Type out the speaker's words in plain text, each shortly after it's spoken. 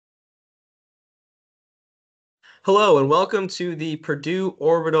Hello and welcome to the Purdue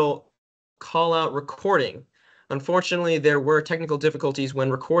Orbital call-out recording. Unfortunately, there were technical difficulties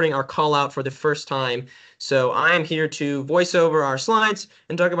when recording our call-out for the first time, so I am here to voice over our slides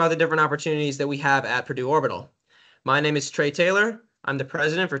and talk about the different opportunities that we have at Purdue Orbital. My name is Trey Taylor. I'm the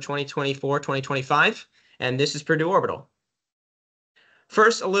president for 2024-2025, and this is Purdue Orbital.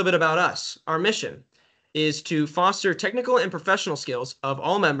 First, a little bit about us. Our mission is to foster technical and professional skills of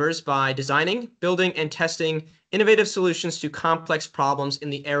all members by designing, building, and testing innovative solutions to complex problems in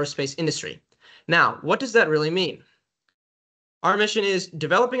the aerospace industry. Now, what does that really mean? Our mission is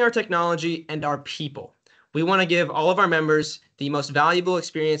developing our technology and our people. We want to give all of our members the most valuable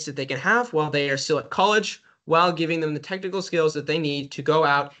experience that they can have while they are still at college, while giving them the technical skills that they need to go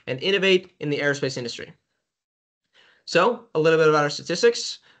out and innovate in the aerospace industry. So, a little bit about our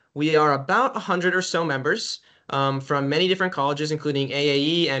statistics. We are about 100 or so members from many different colleges, including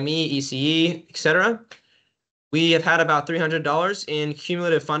AAE, ME, ECE, etc. We have had about $300 in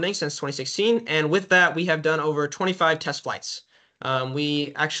cumulative funding since 2016, and with that, we have done over 25 test flights.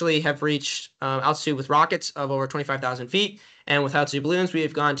 We actually have reached altitude with rockets of over 25,000 feet, and with altitude balloons, we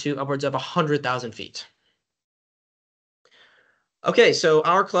have gone to upwards of 100,000 feet. Okay, so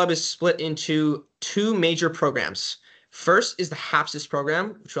our club is split into two major programs. First is the HAPSIS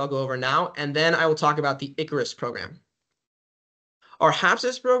program, which I'll go over now, and then I will talk about the Icarus program. Our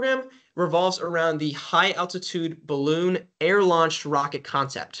HAPSIS program revolves around the high altitude balloon air-launched rocket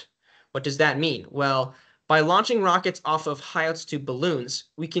concept. What does that mean? Well, by launching rockets off of high altitude balloons,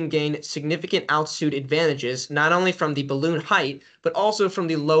 we can gain significant altitude advantages, not only from the balloon height, but also from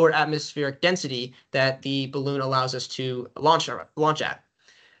the lower atmospheric density that the balloon allows us to launch at.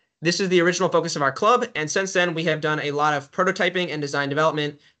 This is the original focus of our club, and since then we have done a lot of prototyping and design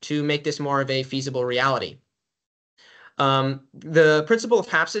development to make this more of a feasible reality. The principle of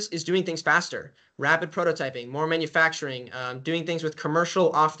HAPSIS is doing things faster, rapid prototyping, more manufacturing, doing things with commercial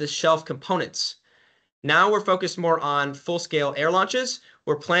off-the-shelf components. Now we're focused more on full-scale air launches.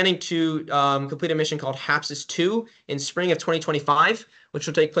 We're planning to complete a mission called HAPSIS 2 in spring of 2025, which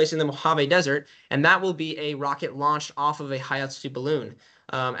will take place in the Mojave Desert, and that will be a rocket launched off of a high-altitude balloon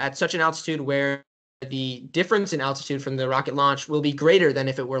at such an altitude where the difference in altitude from the rocket launch will be greater than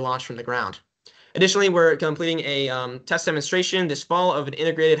if it were launched from the ground. Additionally, we're completing a test demonstration this fall of an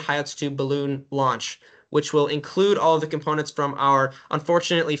integrated high-altitude balloon launch, which will include all of the components from our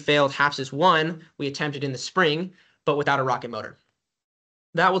unfortunately failed HAPSIS 1 we attempted in the spring, but without a rocket motor.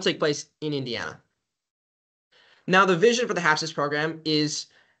 That will take place in Indiana. Now, the vision for the HAPSIS program is,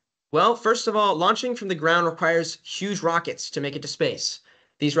 well, first of all, launching from the ground requires huge rockets to make it to space.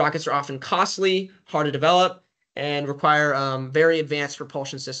 These rockets are often costly, hard to develop, and require very advanced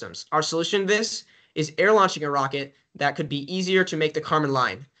propulsion systems. Our solution to this is air launching a rocket that could be easier to make the Kármán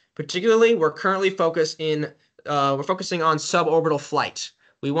line. Particularly, we're currently focusing on suborbital flight.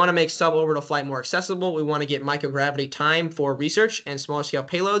 We want to make suborbital flight more accessible. We want to get microgravity time for research and smaller scale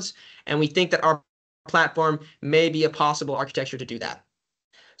payloads, and we think that our platform may be a possible architecture to do that.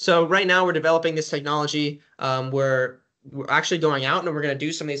 So right now we're developing this technology. We're actually going out and we're going to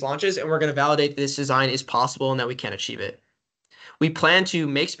do some of these launches, and we're going to validate that this design is possible and that we can achieve it. We plan to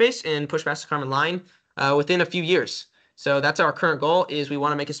make space and push past the Kármán line within a few years. So that's our current goal, is we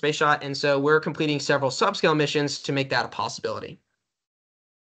want to make a space shot, and so we're completing several subscale missions to make that a possibility.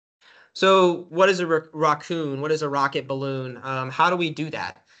 So what is a raccoon? What is a rocket balloon? How do we do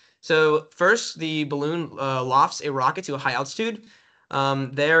that? So first, the balloon lofts a rocket to a high altitude.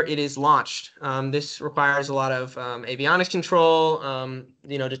 There it is launched. This requires a lot of avionics control,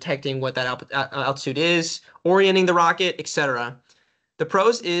 detecting what that altitude is, orienting the rocket, etc. The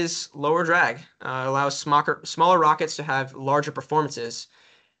pros is lower drag, allows smaller rockets to have larger performances.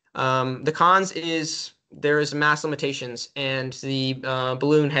 The cons is there is mass limitations, and the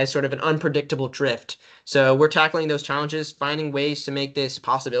balloon has sort of an unpredictable drift. So we're tackling those challenges, finding ways to make this a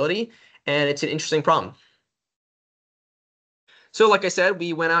possibility, and it's an interesting problem. So like I said,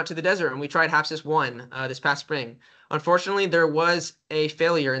 we went out to the desert and we tried HAPSIS 1 this past spring. Unfortunately, there was a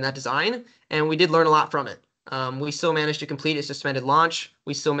failure in that design, and we did learn a lot from it. We still managed to complete a suspended launch.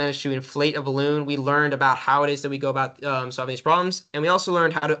 We still managed to inflate a balloon. We learned about how it is that we go about solving these problems, and we also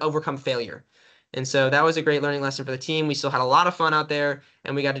learned how to overcome failure. And so that was a great learning lesson for the team. We still had a lot of fun out there,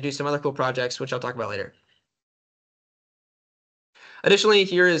 and we got to do some other cool projects, which I'll talk about later. Additionally,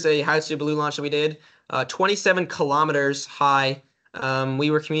 here is a high-altitude balloon launch that we did, 27 kilometers high.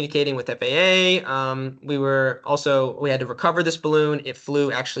 We were communicating with FAA. We had to recover this balloon. It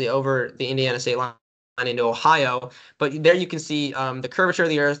flew actually over the Indiana state line into Ohio. But there you can see the curvature of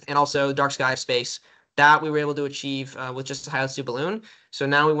the Earth and also the dark sky of space. That we were able to achieve with just a high altitude balloon. So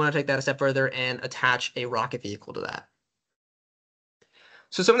now we want to take that a step further and attach a rocket vehicle to that.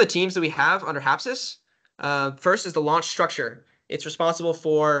 So some of the teams that we have under HAPSIS, first is the launch structure. It's responsible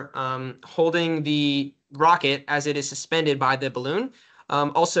for holding the rocket as it is suspended by the balloon,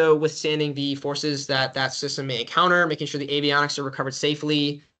 also withstanding the forces that that system may encounter, making sure the avionics are recovered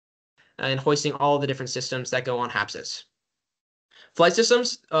safely, and hoisting all of the different systems that go on HAPSIS. Flight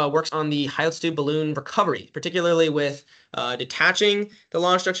Systems works on the high altitude balloon recovery, particularly with detaching the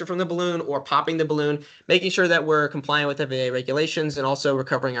launch structure from the balloon or popping the balloon, making sure that we're compliant with FAA regulations and also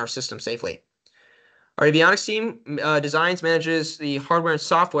recovering our system safely. Our avionics team designs, manages the hardware and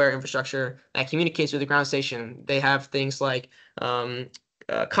software infrastructure that communicates with the ground station. They have things like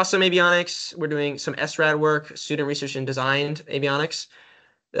custom avionics. We're doing some SRAD work, student research and designed avionics.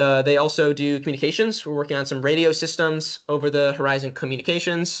 They also do communications. We're working on some radio systems, over the horizon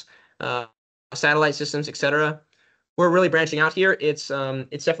communications, satellite systems, etc. We're really branching out here. It's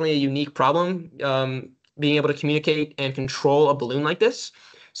definitely a unique problem, being able to communicate and control a balloon like this.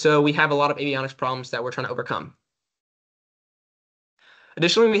 So we have a lot of avionics problems that we're trying to overcome.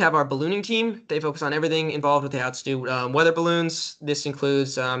 Additionally, we have our ballooning team. They focus on everything involved with the altitude weather balloons. This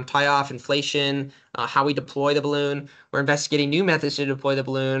includes tie-off, inflation, how we deploy the balloon. We're investigating new methods to deploy the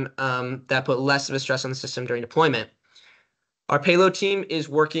balloon that put less of a stress on the system during deployment. Our payload team is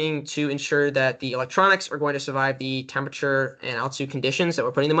working to ensure that the electronics are going to survive the temperature and altitude conditions that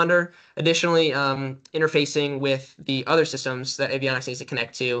we're putting them under. Additionally, interfacing with the other systems that avionics needs to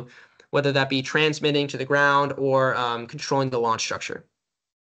connect to, whether that be transmitting to the ground or controlling the launch structure.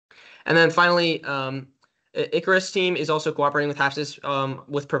 And then finally, Icarus team is also cooperating with HAPSIS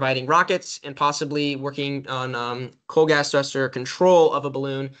with providing rockets and possibly working on cold gas thruster control of a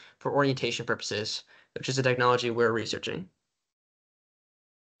balloon for orientation purposes, which is a technology we're researching.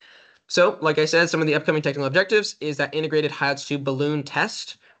 So, like I said, some of the upcoming technical objectives is that integrated high altitude balloon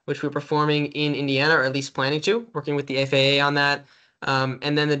test, which we're performing in Indiana, or at least planning to, working with the FAA on that.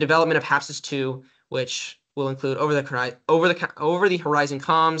 And then the development of HAPSIS 2, which will include over the horizon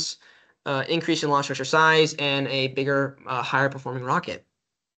comms, increase in launch structure size, and a bigger, higher performing rocket.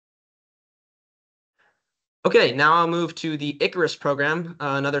 Okay, now I'll move to the Icarus program,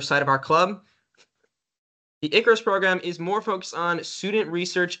 another side of our club. The Icarus program is more focused on student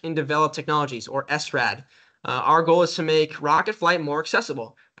research and developed technologies, or SRAD. Our goal is to make rocket flight more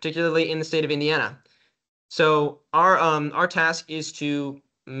accessible, particularly in the state of Indiana. So our task is to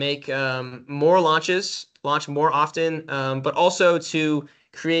make more launches, launch more often, but also to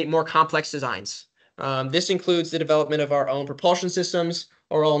create more complex designs. This includes the development of our own propulsion systems,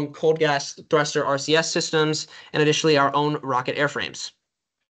 our own cold gas thruster RCS systems, and additionally our own rocket airframes.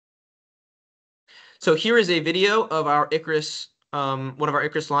 So here is a video of our Icarus, one of our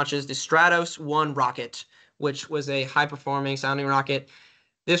Icarus launches, the Stratos 1 rocket, which was a high-performing sounding rocket.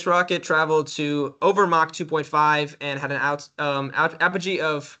 This rocket traveled to over Mach 2.5 and had an apogee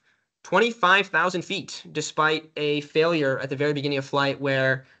of 25,000 feet, despite a failure at the very beginning of flight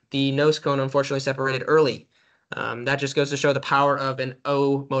where the nose cone unfortunately separated early. That just goes to show the power of an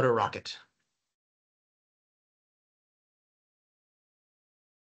O motor rocket.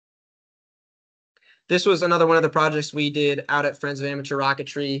 This was another one of the projects we did out at Friends of Amateur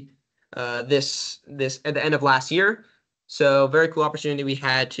Rocketry this at the end of last year. So very cool opportunity we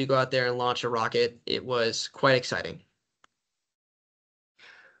had to go out there and launch a rocket. It was quite exciting.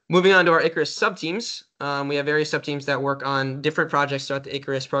 Moving on to our Icarus subteams, we have various subteams that work on different projects throughout the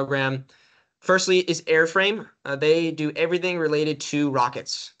Icarus program. Firstly is Airframe. They do everything related to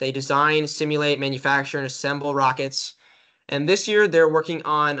rockets. They design, simulate, manufacture, and assemble rockets. And this year, they're working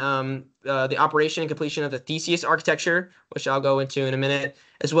on the operation and completion of the Theseus architecture, which I'll go into in a minute,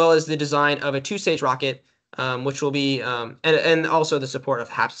 as well as the design of a two-stage rocket, which will be, and also the support of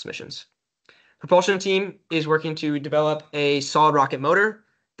HAPS missions. Propulsion team is working to develop a solid rocket motor.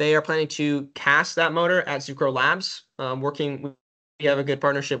 They are planning to cast that motor at Zucro Labs. We have a good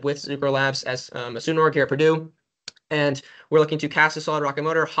partnership with Zucro Labs as a student org here at Purdue. And we're looking to cast a solid rocket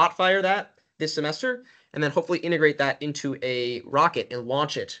motor, hot fire that this semester, and then hopefully integrate that into a rocket and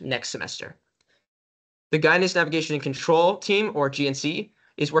launch it next semester. The Guidance, Navigation, and Control team, or GNC,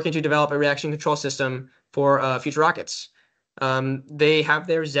 is working to develop a reaction control system for future rockets. They have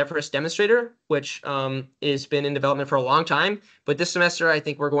their Zephyrus demonstrator, which has been in development for a long time. But this semester, I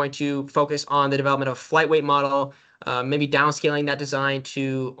think we're going to focus on the development of a flight weight model, maybe downscaling that design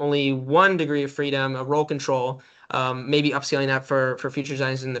to only 1 degree of freedom, a roll control, maybe upscaling that for future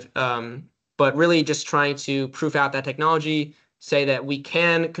designs in the but really just trying to proof out that technology, say that we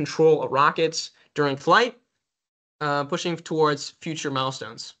can control rockets during flight, pushing towards future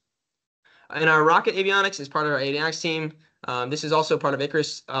milestones. And our rocket avionics is part of our avionics team. This is also part of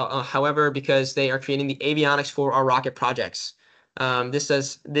Icarus, however, because they are creating the avionics for our rocket projects. This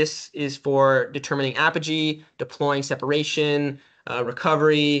is for determining apogee, deploying separation,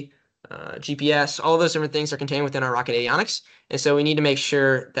 recovery, GPS. All of those different things are contained within our rocket avionics, and so we need to make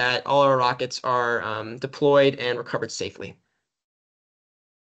sure that all our rockets are deployed and recovered safely.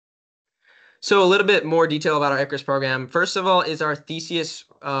 So a little bit more detail about our Icarus program. First of all is our Theseus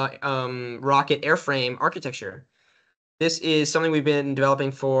rocket airframe architecture. This is something we've been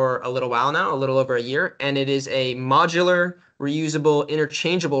developing for a little while now, a little over a year, and it is a modular, reusable,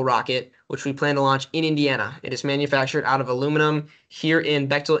 interchangeable rocket, which we plan to launch in Indiana. It is manufactured out of aluminum here in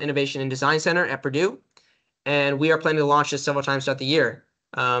Bechtel Innovation and Design Center at Purdue, and we are planning to launch this several times throughout the year.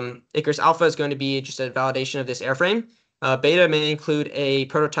 Icarus Alpha is going to be just a validation of this airframe. Beta may include a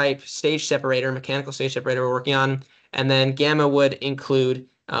prototype stage separator, mechanical stage separator we're working on, and then Gamma would include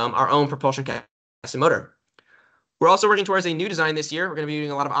our own propulsion casting motor. We're also working towards a new design this year. We're going to be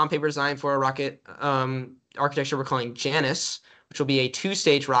doing a lot of on-paper design for a rocket architecture we're calling Janus, which will be a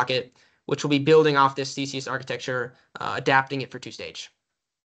two-stage rocket, which will be building off this Theseus architecture, adapting it for two-stage.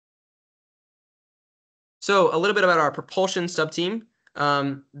 So a little bit about our propulsion subteam.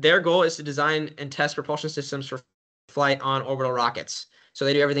 Their goal is to design and test propulsion systems for flight on orbital rockets. So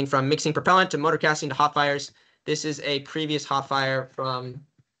they do everything from mixing propellant to motor casting to hot fires. This is a previous hot fire from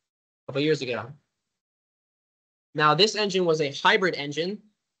a couple years ago. Now, this engine was a hybrid engine.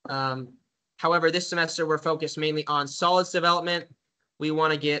 However, this semester we're focused mainly on solids development. We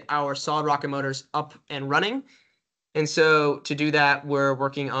want to get our solid rocket motors up and running. And so to do that, we're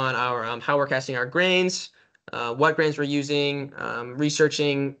working on our how we're casting our grains, what grains we're using,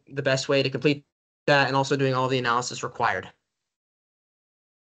 researching the best way to complete that, and also doing all the analysis required.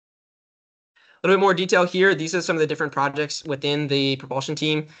 A little bit more detail here. These are some of the different projects within the propulsion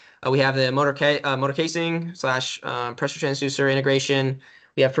team. We have the motor casing / pressure transducer integration.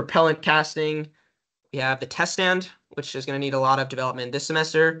 We have propellant casting. We have the test stand, which is going to need a lot of development this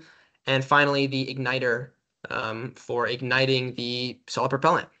semester. And finally, the igniter for igniting the solid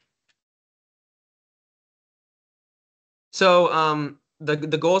propellant. So the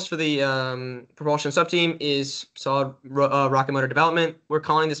goals for the propulsion subteam is solid rocket motor development. We're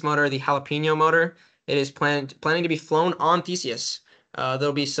calling this motor the Jalapeno motor. It is planning to be flown on Theseus.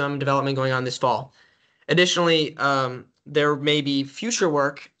 There'll be some development going on this fall. Additionally, there may be future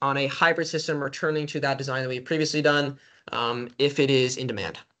work on a hybrid system returning to that design that we've previously done if it is in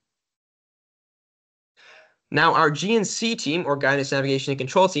demand. Now, our GNC team, or Guidance, Navigation, and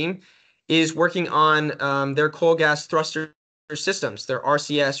Control team, is working on their coal gas thruster systems, their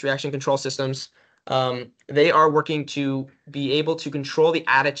RCS, reaction control systems. They are working to be able to control the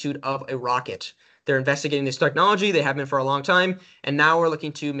attitude of a rocket. They're investigating this technology. They have been for a long time. And now we're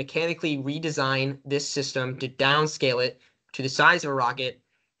looking to mechanically redesign this system to downscale it to the size of a rocket.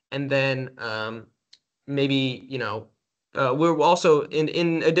 And then maybe, we're also,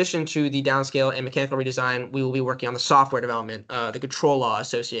 in addition to the downscale and mechanical redesign, we will be working on the software development, the control law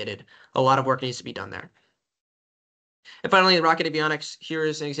associated. A lot of work needs to be done there. And finally, the rocket avionics. Here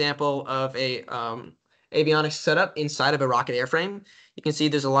is an example of a avionics setup inside of a rocket airframe. You can see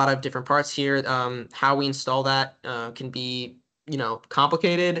there's a lot of different parts here. How we install that can be,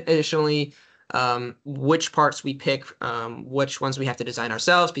 complicated. Additionally, which parts we pick, which ones we have to design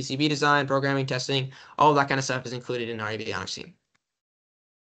ourselves, PCB design, programming, testing, all of that kind of stuff is included in our avionics team.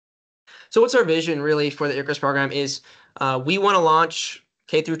 So what's our vision really for the Icarus program is we want to launch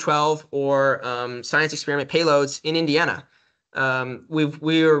K through 12 or science experiment payloads in Indiana.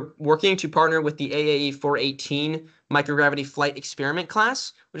 We're working to partner with the AAE 418 microgravity flight experiment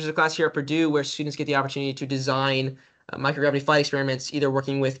class, which is a class here at Purdue where students get the opportunity to design microgravity flight experiments, either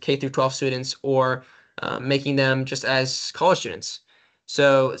working with K through 12 students or making them just as college students.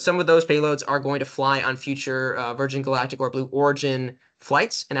 So some of those payloads are going to fly on future Virgin Galactic or Blue Origin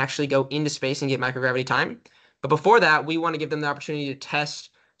flights and actually go into space and get microgravity time. But before that, we want to give them the opportunity to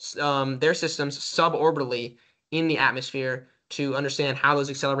test their systems suborbitally in the atmosphere to understand how those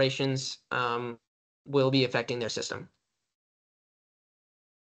accelerations will be affecting their system.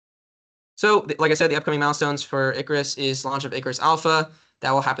 So, like I said, the upcoming milestones for Icarus is launch of Icarus Alpha.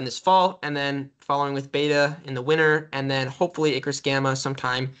 That will happen this fall, and then following with Beta in the winter, and then hopefully Icarus Gamma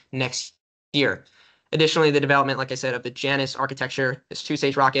sometime next year. Additionally, the development, like I said, of the Janus architecture, this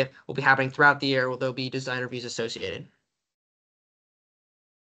two-stage rocket, will be happening throughout the year, where there'll be design reviews associated.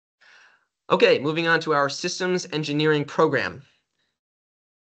 Okay, moving on to our systems engineering program.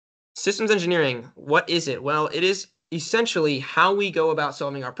 Systems engineering, what is it? Well, it is essentially how we go about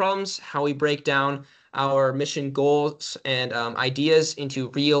solving our problems, how we break down our mission goals and ideas into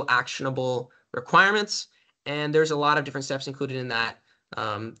real actionable requirements. And there's a lot of different steps included in that.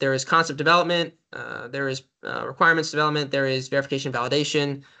 There is concept development, there is requirements development, there is verification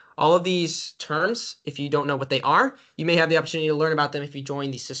validation. All of these terms, if you don't know what they are, you may have the opportunity to learn about them if you join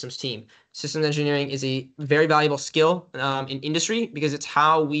the systems team. Systems engineering is a very valuable skill in industry because it's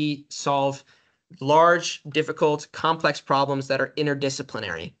how we solve large, difficult, complex problems that are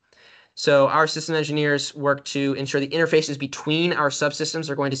interdisciplinary. So our system engineers work to ensure the interfaces between our subsystems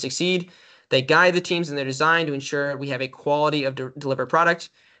are going to succeed. They guide the teams in their design to ensure we have a quality of delivered product.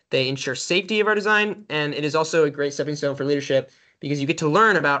 They ensure safety of our design, and it is also a great stepping stone for leadership because you get to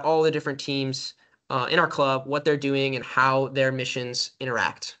learn about all the different teams in our club, what they're doing, and how their missions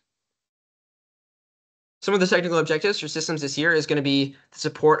interact. Some of the technical objectives for systems this year is going to be the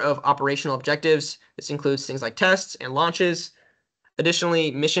support of operational objectives. This includes things like tests and launches. Additionally,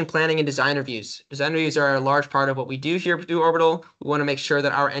 mission planning and design reviews. Design reviews are a large part of what we do here at Purdue Orbital. We want to make sure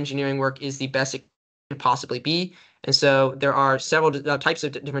that our engineering work is the best it can possibly be. And so there are several types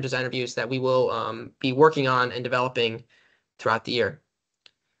of different design reviews that we will be working on and developing throughout the year.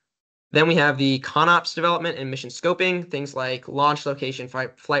 Then we have the ConOps development and mission scoping, things like launch location,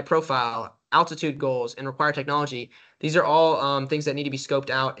 flight profile, altitude goals, and required technology. These are all things that need to be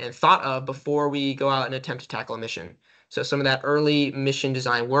scoped out and thought of before we go out and attempt to tackle a mission. So some of that early mission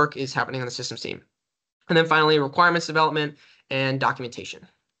design work is happening on the systems team. And then finally, requirements development and documentation.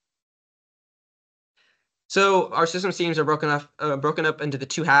 So our systems teams are broken up into the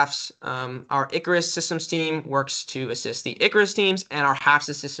two halves. Our Icarus systems team works to assist the Icarus teams, and our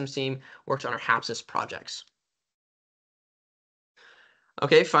HAPSIS systems team works on our HAPSIS projects.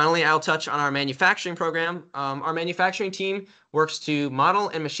 Okay, finally, I'll touch on our manufacturing program. Our manufacturing team works to model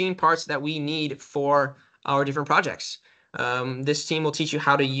and machine parts that we need for our different projects. This team will teach you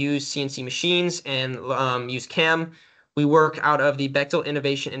how to use CNC machines and use CAM. We work out of the Bechtel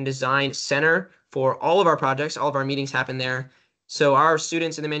Innovation and Design Center for all of our projects. All of our meetings happen there. So our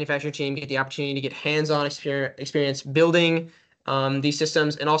students in the manufacturing team get the opportunity to get hands-on experience building these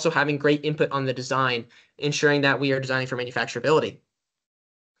systems and also having great input on the design, ensuring that we are designing for manufacturability.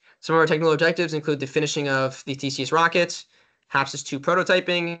 Some of our technical objectives include the finishing of the Theseus rockets, HAPSIS 2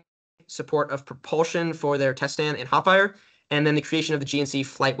 prototyping, support of propulsion for their test stand and hot fire, and then the creation of the GNC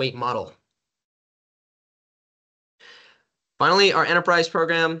flight weight model. Finally, our enterprise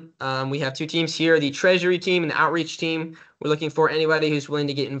program, we have two teams here, the treasury team and the outreach team. We're looking for anybody who's willing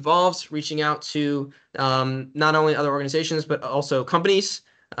to get involved, reaching out to not only other organizations, but also companies,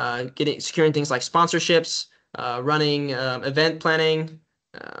 securing things like sponsorships, running event planning,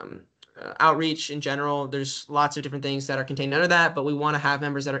 outreach in general. There's lots of different things that are contained under that, but we want to have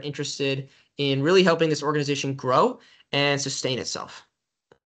members that are interested in really helping this organization grow and sustain itself.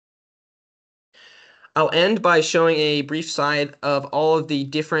 I'll end by showing a brief side of all of the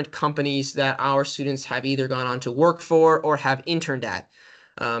different companies that our students have either gone on to work for or have interned at.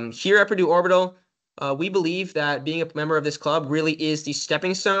 Here at Purdue Orbital, we believe that being a member of this club really is the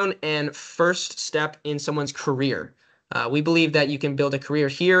stepping stone and first step in someone's career. We believe that you can build a career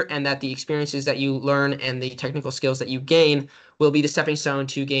here and that the experiences that you learn and the technical skills that you gain will be the stepping stone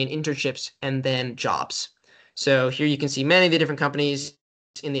to gain internships and then jobs. So here you can see many of the different companies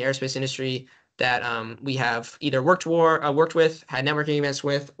in the aerospace industry that we have either worked with, had networking events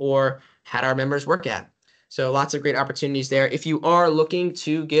with, or had our members work at. So lots of great opportunities there. If you are looking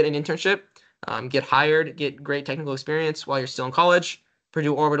to get an internship, get hired, get great technical experience while you're still in college,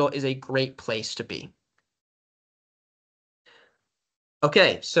 Purdue Orbital is a great place to be.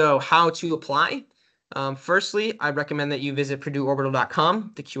 Okay, so how to apply? Firstly, I recommend that you visit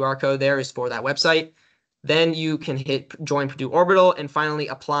PurdueOrbital.com. The QR code there is for that website. Then you can hit join Purdue Orbital and finally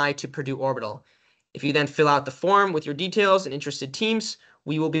apply to Purdue Orbital. If you then fill out the form with your details and interested teams,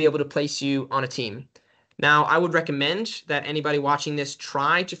 we will be able to place you on a team. Now, I would recommend that anybody watching this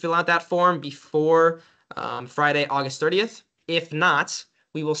try to fill out that form before Friday, August 30th. If not,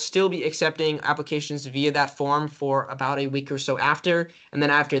 we will still be accepting applications via that form for about a week or so after. And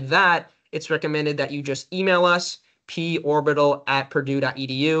then after that, it's recommended that you just email us,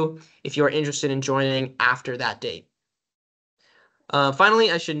 porbital@purdue.edu, if you're interested in joining after that date.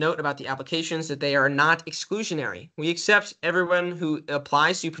 Finally, I should note about the applications that they are not exclusionary. We accept everyone who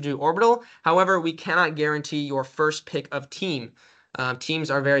applies to Purdue Orbital. However, we cannot guarantee your first pick of team. Teams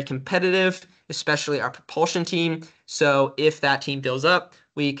are very competitive, especially our propulsion team. So if that team fills up,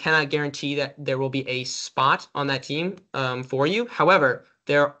 we cannot guarantee that there will be a spot on that team for you. However,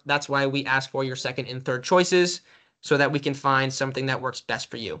 that's why we ask for your second and third choices so that we can find something that works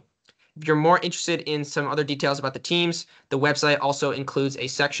best for you. If you're more interested in some other details about the teams, the website also includes a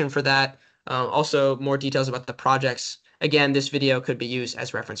section for that. Also, more details about the projects. Again, this video could be used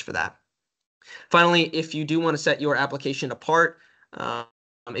as reference for that. Finally, if you do want to set your application apart,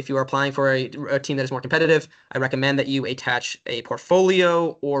 if you are applying for a team that is more competitive, I recommend that you attach a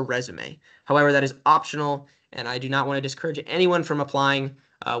portfolio or resume. However, that is optional, and I do not want to discourage anyone from applying.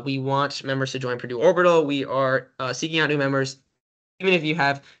 We want members to join Purdue Orbital. We are seeking out new members, even if you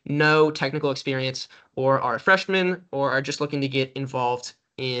have no technical experience or are a freshman or are just looking to get involved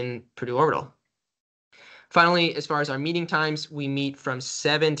in Purdue Orbital. Finally, as far as our meeting times, we meet from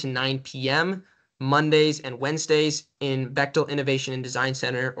 7 to 9 p.m. Mondays and Wednesdays in Bechtel Innovation and Design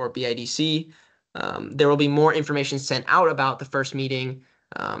Center, or BIDC. There will be more information sent out about the first meeting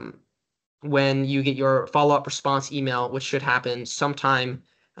when you get your follow-up response email, which should happen sometime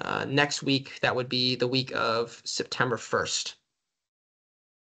next week. That would be the week of September 1st.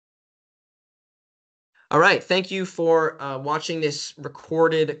 All right, thank you for watching this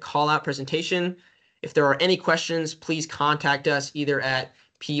recorded call-out presentation. If there are any questions, please contact us either at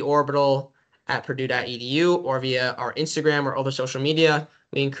porbital@purdue.edu or via our Instagram or other social media.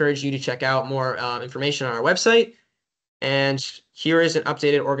 We encourage you to check out more information on our website. And here is an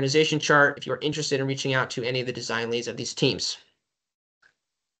updated organization chart if you're interested in reaching out to any of the design leads of these teams.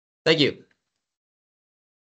 Thank you.